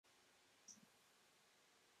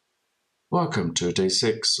Welcome to day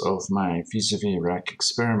 6 of my vcv-rack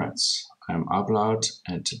experiments. I'm Upload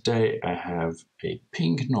and today I have a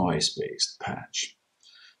pink noise based patch.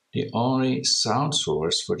 The only sound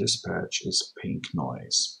source for this patch is pink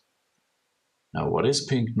noise. Now what is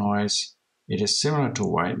pink noise? It is similar to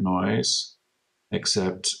white noise,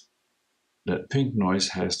 except that pink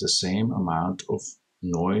noise has the same amount of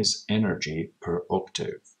noise energy per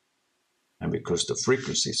octave. And because the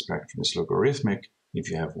frequency spectrum is logarithmic, if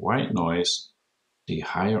you have white noise, the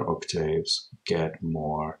higher octaves get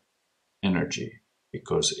more energy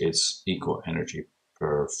because it's equal energy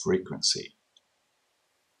per frequency.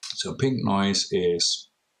 So pink noise is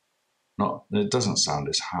not, it doesn't sound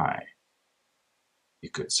as high, you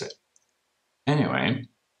could say. Anyway,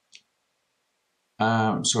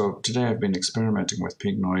 so today I've been experimenting with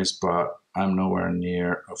pink noise, but I'm nowhere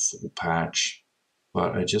near a full patch.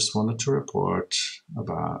 But I just wanted to report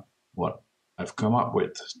about what I've come up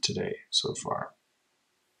with today so far.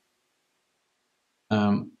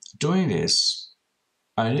 Doing this,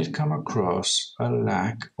 I did come across a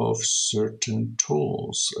lack of certain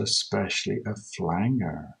tools, especially a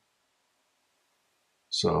flanger.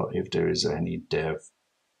 So if there is any dev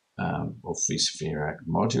of vcv-rack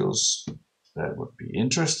modules that would be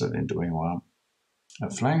interested in doing one,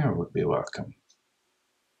 a flanger would be welcome.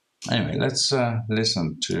 Anyway, let's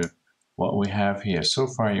listen to what we have here. So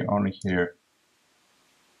far you only hear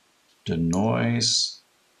the noise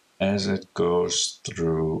as it goes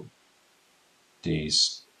through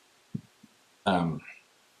these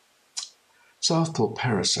South Pole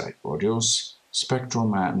Parasite modules, Spectral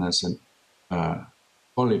Madness and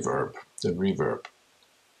Polyverb, the reverb.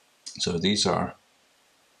 So these are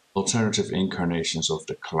alternative incarnations of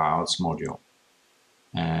the Clouds module.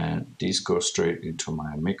 And these go straight into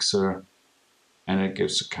my mixer, and it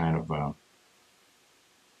gives a kind of a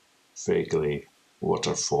vaguely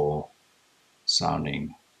waterfall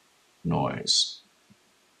sounding noise.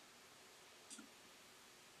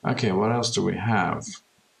 Okay, what else do we have?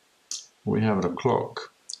 We have the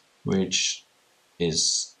clock, which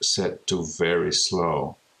is set to very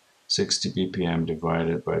slow, 60 BPM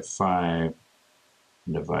divided by 5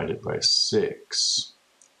 divided by 6.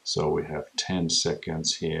 So we have 10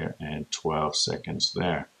 seconds here and 12 seconds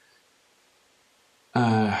there.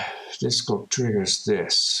 This clock triggers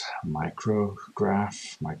this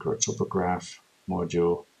microtopograph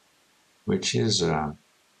module, which is a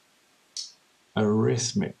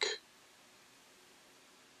rhythmic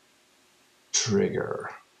trigger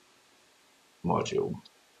module.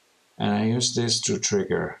 And I use this to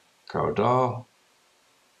trigger caudal,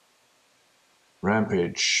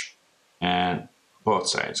 rampage, and both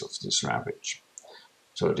sides of this rampage.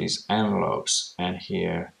 So these envelopes and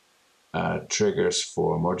here triggers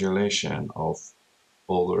for modulation of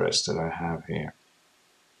all the rest that I have here.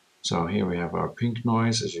 So here we have our pink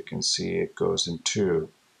noise. As you can see, it goes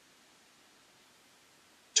into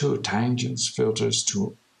two tangents filters,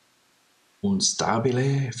 two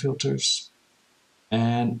unstabile filters,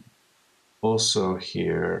 and also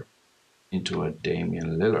here into a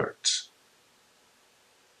Damian Lillard,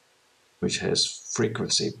 which has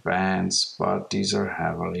frequency bands, but these are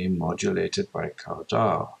heavily modulated by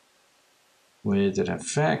caudal, with an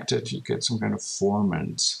effect that you get some kind of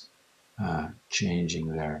formant changing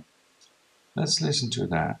there. Let's listen to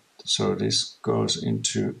that. So this goes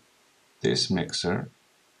into this mixer,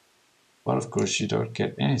 but of course you don't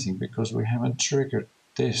get anything because we haven't triggered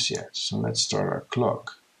this yet. So let's start our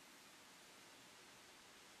clock.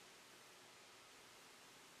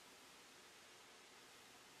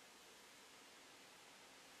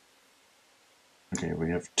 Okay,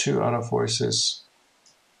 we have two other voices.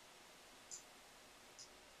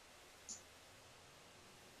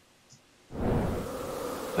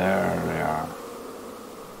 There they are.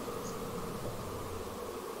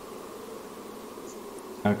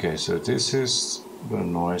 Okay, so this is the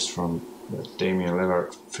noise from the Damian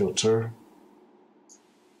Lillard filter.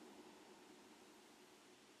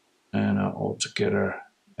 And altogether,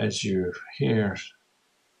 as you hear,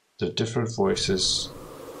 the different voices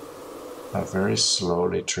are very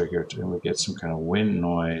slowly triggered, and we get some kind of wind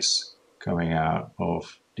noise coming out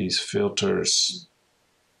of these filters.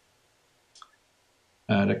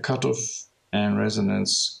 The cutoff and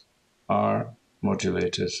resonance are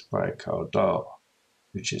modulated by caudal,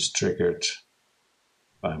 which is triggered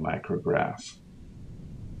by micrograph.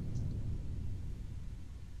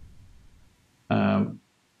 I'm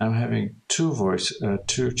having two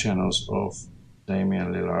channels of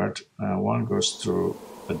Damian Lillard. One goes through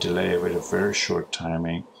a delay with a very short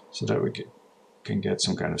timing so that we can get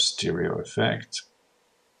some kind of stereo effect.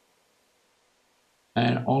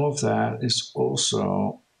 And all of that is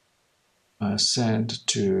also send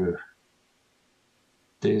to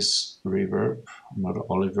this reverb, not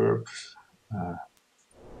Oliverb,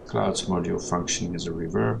 Clouds module functioning as a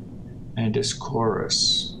reverb, and this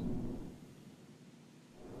chorus.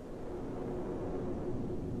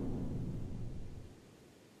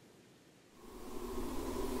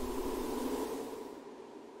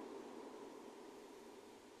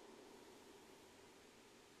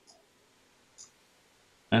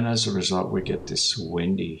 And as a result, we get this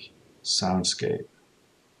windy soundscape.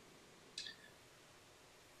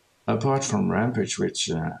 Apart from Rampage, which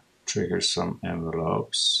triggers some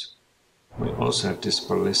envelopes, we also have this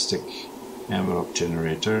ballistic envelope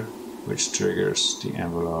generator, which triggers the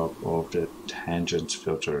envelope of the tangent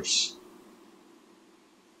filters.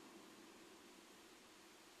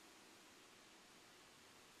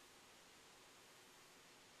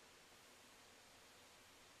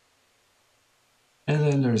 And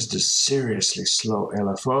then there's the seriously slow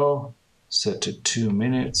LFO set to 2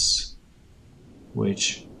 minutes,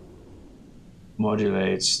 which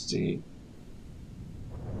modulates the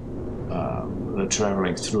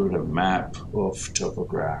traveling through the map of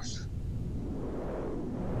topograph,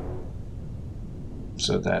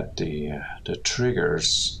 so that the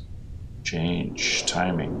triggers change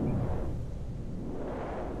timing.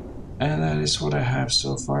 And that is what I have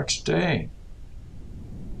so far today.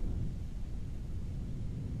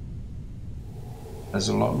 There's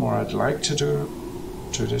a lot more I'd like to do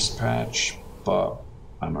to this patch, but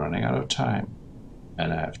I'm running out of time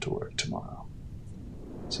and I have to work tomorrow.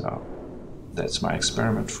 So that's my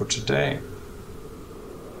experiment for today.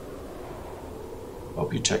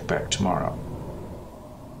 Hope you check back tomorrow.